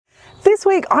This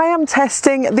week I am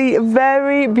testing the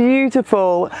very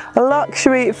beautiful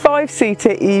luxury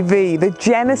 5-seater EV, the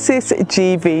Genesis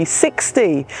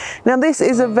GV60. Now this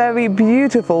is a very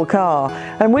beautiful car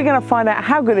and we're going to find out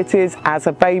how good it is as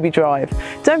a baby drive.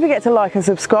 Don't forget to like and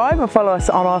subscribe and follow us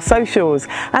on our socials,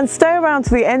 and stay around to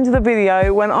the end of the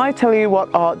video when I tell you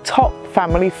what our top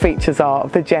family features are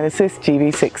of the Genesis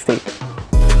GV60.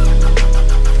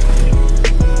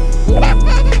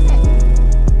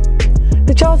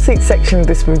 The child seat section of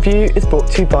this review is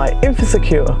brought to you by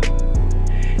Infosecure.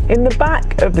 In the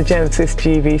back of the Genesis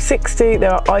GV60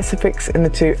 there are Isofix in the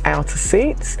two outer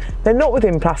seats. They're not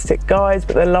within plastic guides,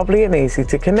 but they're lovely and easy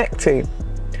to connect to.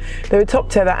 There are top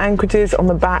tether anchorages on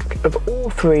the back of all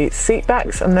three seat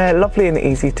backs, and they're lovely and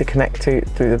easy to connect to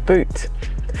through the boot.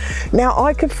 Now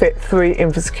I could fit 3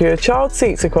 Infosecure child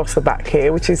seats across the back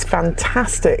here, which is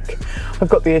fantastic. I've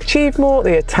got the Achieve More,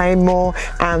 the Attain More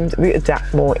and the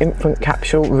Adapt More infant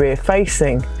capsule rear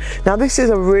facing. Now this is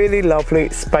a really lovely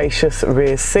spacious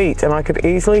rear seat and I could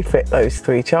easily fit those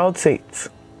 3 child seats.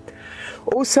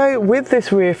 Also, with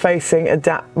this rear facing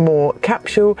Adapt More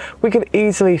capsule we could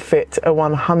easily fit a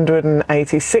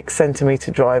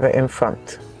 186cm driver in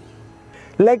front.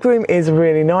 Legroom is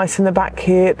really nice in the back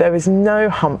here. There is no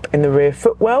hump in the rear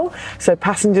footwell, so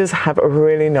passengers have a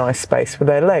really nice space for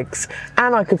their legs,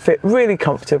 and I could fit really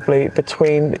comfortably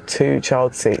between 2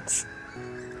 child seats.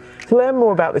 To learn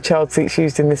more about the child seats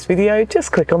used in this video,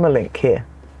 just click on the link here.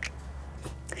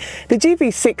 The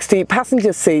GV60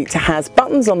 passenger seat has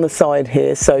buttons on the side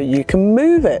here so you can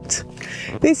move it.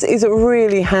 This is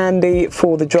really handy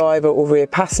for the driver or rear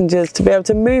passengers to be able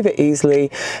to move it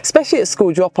easily, especially at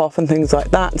school drop-off and things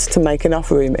like that, to make enough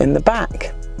room in the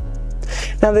back.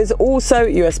 Now there's also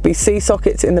USB-C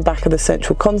sockets in the back of the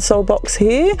central console box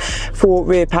here for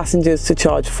rear passengers to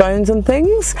charge phones and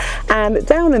things, and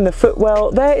down in the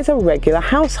footwell there is a regular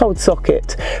household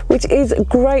socket, which is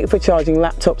great for charging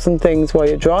laptops and things while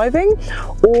you're driving,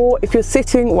 or if you're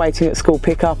sitting waiting at school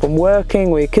pickup and working,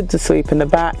 or your kids are asleep in the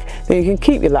back, then you can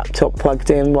keep your laptop plugged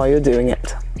in while you're doing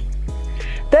it.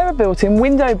 There are built-in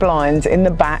window blinds in the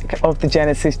back of the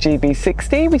Genesis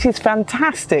GV60, which is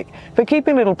fantastic for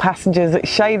keeping little passengers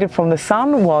shaded from the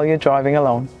sun while you're driving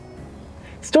along.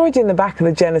 Storage in the back of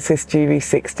the Genesis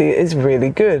GV60 is really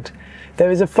good. There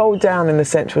is a fold down in the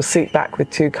central seat back with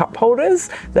 2 cup holders.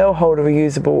 They'll hold a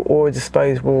reusable or a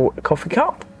disposable coffee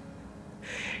cup.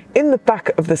 In the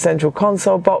back of the central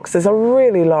console box there's a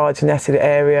really large netted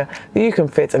area that you can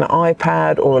fit an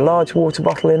iPad or a large water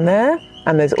bottle in there,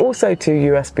 and there's also 2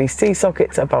 USB-C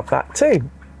sockets above that too.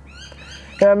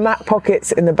 There are mat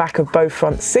pockets in the back of both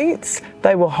front seats.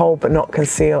 They will hold but not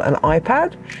conceal an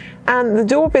iPad, and the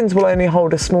door bins will only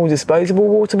hold a small disposable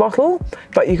water bottle,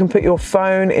 but you can put your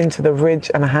phone into the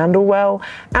ridge and handle well,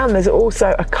 and there's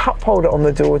also a cup holder on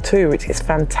the door too, which is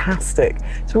fantastic.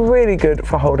 It's really good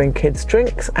for holding kids'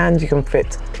 drinks, and you can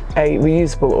fit a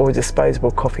reusable or a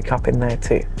disposable coffee cup in there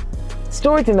too.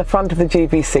 Storage in the front of the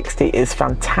GV60 is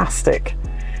fantastic.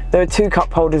 There are 2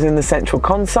 cup holders in the central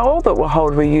console that will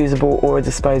hold a reusable or a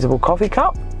disposable coffee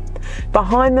cup.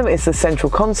 Behind them is the central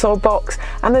console box,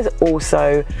 and there's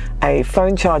also a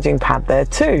phone charging pad there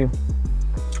too.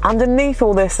 Underneath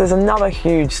all this there's another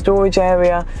huge storage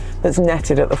area that's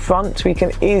netted at the front, where you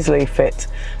can easily fit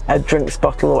a drinks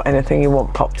bottle or anything you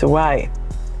want popped away.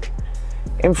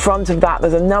 In front of that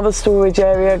there's another storage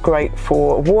area, great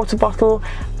for a water bottle,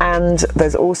 and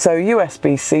there's also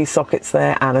USB-C sockets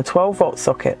there and a 12-volt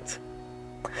socket.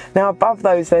 Now above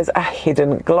those there's a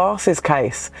hidden glasses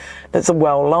case that's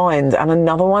well lined, and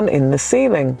another one in the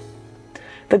ceiling.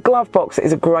 The glove box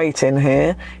is great in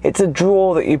here. It's a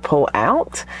drawer that you pull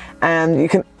out and you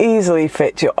can easily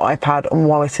fit your iPad and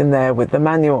wallet in there with the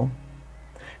manual.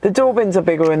 The door bins are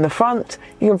bigger in the front.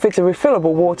 You can fit a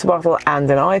refillable water bottle and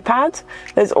an iPad.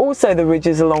 There's also the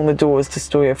ridges along the doors to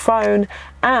store your phone,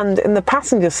 and in the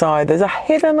passenger side there's a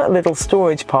hidden little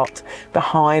storage pot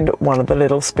behind one of the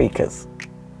little speakers.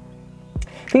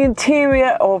 The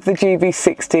interior of the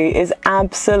GV60 is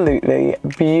absolutely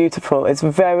beautiful. It's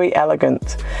very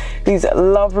elegant. These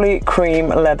lovely cream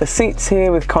leather seats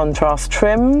here with contrast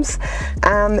trims,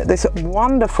 and this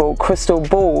wonderful crystal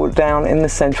ball down in the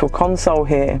central console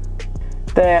here.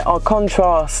 There are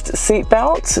contrast seat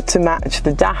belts to match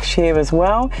the dash here as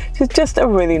well, which is just a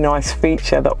really nice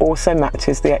feature that also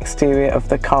matches the exterior of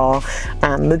the car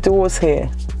and the doors here.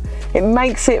 It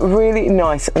makes it really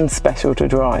nice and special to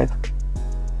drive.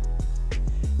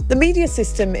 The media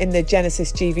system in the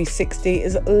Genesis GV60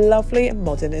 is lovely and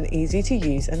modern and easy to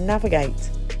use and navigate.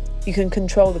 You can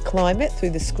control the climate through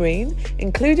the screen,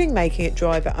 including making it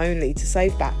driver only to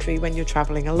save battery when you're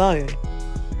travelling alone.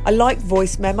 I like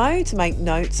voice memo to make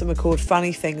notes and record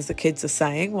funny things the kids are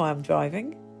saying while I'm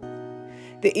driving.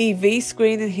 The EV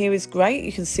screen in here is great.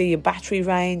 You can see your battery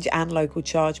range and local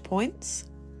charge points.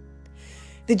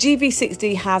 The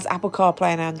GV60 has Apple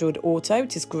CarPlay and Android Auto,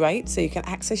 which is great, so you can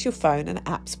access your phone and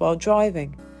apps while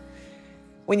driving.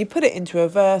 When you put it into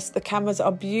reverse, the cameras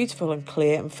are beautiful and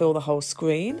clear and fill the whole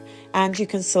screen, and you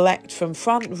can select from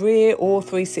front, rear or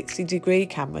 360-degree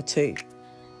camera too.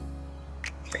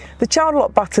 The child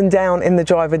lock button down in the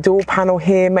driver door panel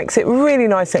here makes it really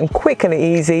nice and quick and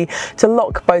easy to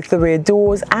lock both the rear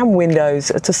doors and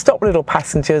windows to stop little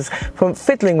passengers from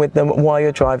fiddling with them while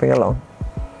you're driving along.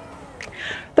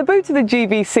 The boot of the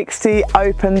GV60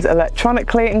 opens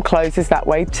electronically and closes that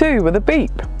way too with a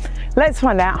beep. Let's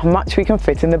find out how much we can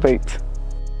fit in the boot.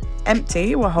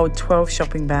 Empty will hold 12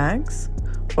 shopping bags,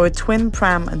 or a twin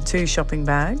pram and 2 shopping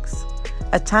bags,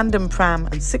 a tandem pram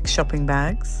and 6 shopping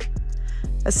bags,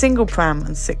 a single pram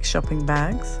and 6 shopping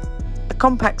bags, a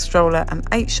compact stroller and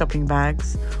 8 shopping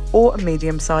bags, or a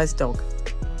medium-sized dog.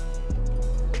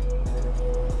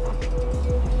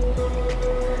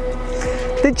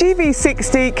 The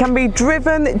GV60 can be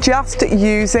driven just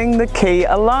using the key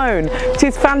alone, which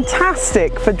is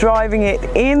fantastic for driving it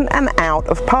in and out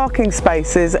of parking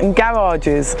spaces and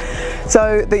garages,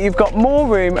 so that you've got more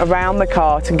room around the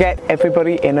car to get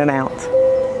everybody in and out.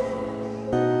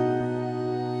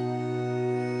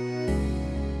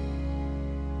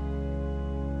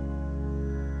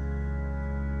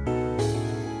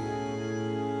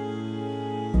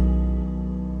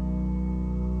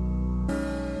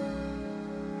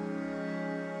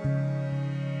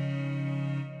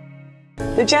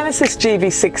 The Genesis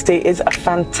GV60 is a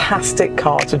fantastic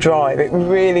car to drive. It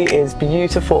really is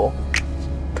beautiful.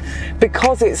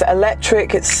 Because it's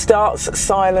electric, it starts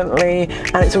silently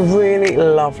and it's really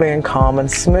lovely and calm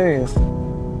and smooth.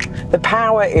 The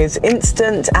power is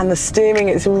instant and the steering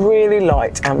is really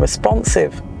light and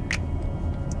responsive.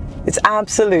 It's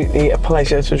absolutely a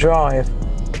pleasure to drive.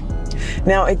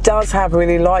 Now, it does have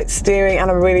really light steering and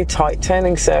a really tight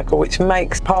turning circle, which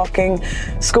makes parking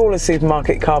school and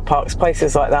supermarket car parks,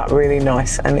 places like that, really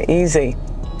nice and easy.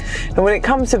 And when it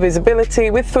comes to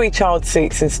visibility, with 3 child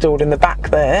seats installed in the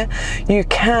back there, you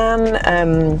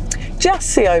can just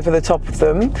see over the top of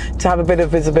them to have a bit of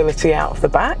visibility out of the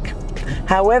back.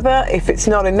 However, if it's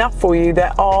not enough for you,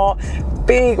 there are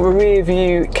big rear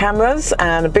view cameras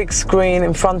and a big screen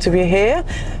in front of you here,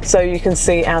 so you can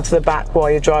see out of the back while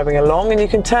you're driving along, and you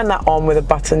can turn that on with a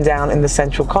button down in the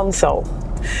central console.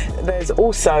 There's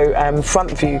also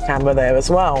front view camera there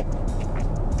as well.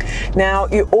 Now,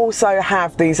 you also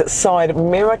have these side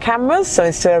mirror cameras, so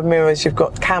instead of mirrors you've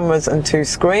got cameras and 2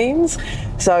 screens,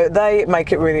 so they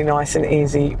make it really nice and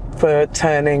easy for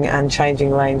turning and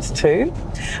changing lanes too,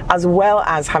 as well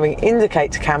as having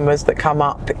indicator cameras that come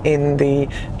up in the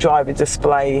driver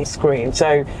display screen,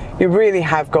 so you really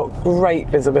have got great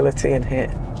visibility in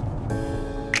here.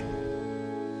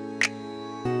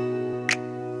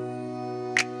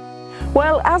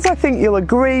 Well, as I think you'll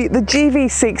agree, the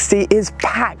GV60 is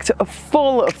packed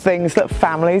full of things that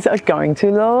families are going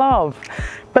to love.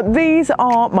 But these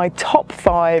are my top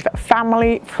 5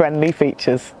 family-friendly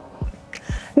features.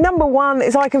 Number 1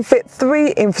 is I can fit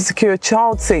 3 InfoSecure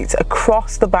child seats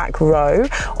across the back row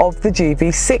of the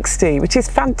GV60, which is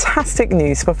fantastic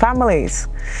news for families.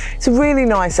 It's really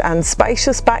nice and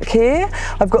spacious back here.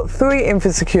 I've got 3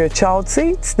 InfoSecure child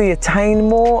seats, the Attain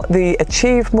More, the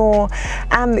Achieve More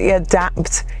and the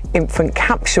Adapt infant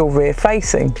capsule rear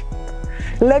facing.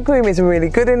 Legroom is really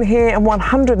good in here, and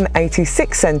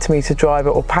 186cm driver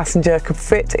or passenger could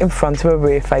fit in front of a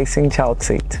rear facing child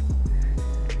seat.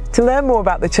 To learn more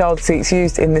about the child seats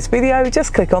used in this video,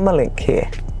 just click on the link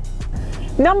here.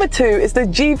 Number 2 is the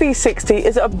GV60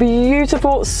 is a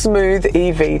beautiful, smooth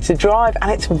EV to drive,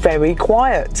 and it's very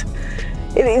quiet.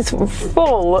 It is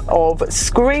full of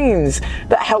screens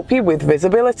that help you with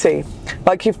visibility.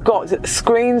 Like, you've got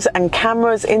screens and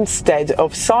cameras instead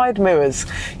of side mirrors.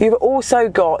 You've also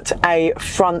got a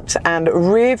front and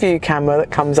rear view camera that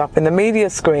comes up in the media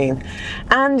screen.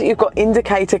 And you've got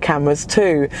indicator cameras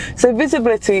too. So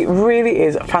visibility really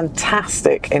is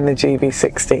fantastic in the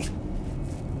GV60.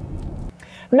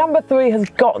 Number 3 has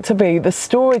got to be the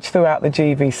storage throughout the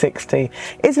GV60.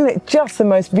 Isn't it just the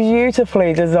most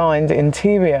beautifully designed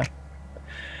interior?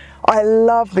 I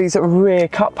love these rear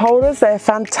cup holders. They're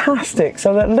fantastic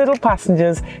so that little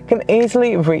passengers can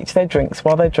easily reach their drinks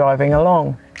while they're driving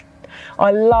along.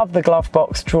 I love the glove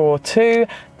box drawer too,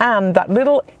 and that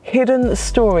little hidden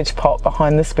storage pot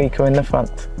behind the speaker in the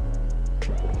front.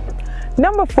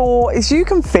 Number 4 is you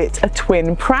can fit a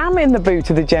twin pram in the boot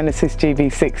of the Genesis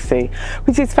GV60,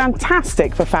 which is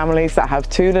fantastic for families that have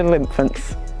 2 little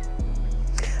infants.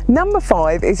 Number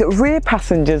 5 is that rear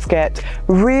passengers get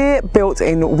rear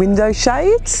built-in window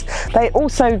shades. They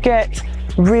also get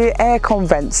rear aircon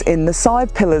vents in the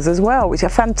side pillars as well, which are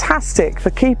fantastic for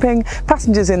keeping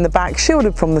passengers in the back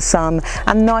shielded from the sun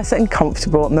and nice and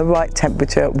comfortable and the right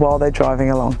temperature while they're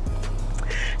driving along.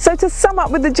 So to sum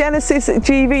up with the Genesis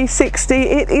GV60,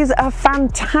 it is a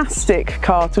fantastic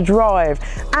car to drive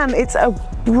and it's a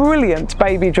brilliant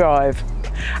baby drive.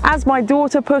 As my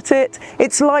daughter put it,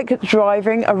 it's like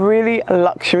driving a really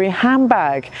luxury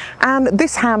handbag, and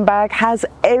this handbag has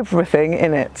everything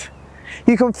in it.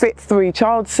 You can fit 3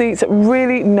 child seats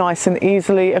really nice and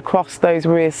easily across those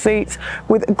rear seats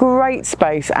with great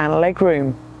space and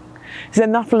legroom. There's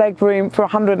enough legroom for a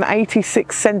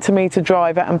 186 centimetre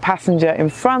driver and passenger in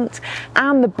front,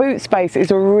 and the boot space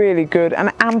is really good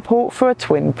and ample for a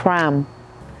twin pram.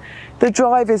 The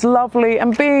drive is lovely,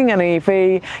 and being an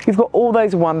EV, you've got all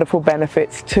those wonderful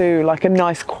benefits too, like a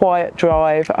nice quiet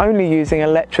drive, only using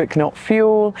electric not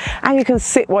fuel, and you can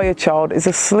sit while your child is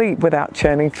asleep without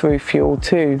churning through fuel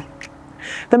too.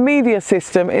 The media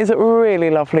system is really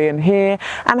lovely in here,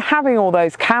 and having all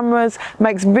those cameras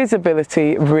makes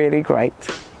visibility really great.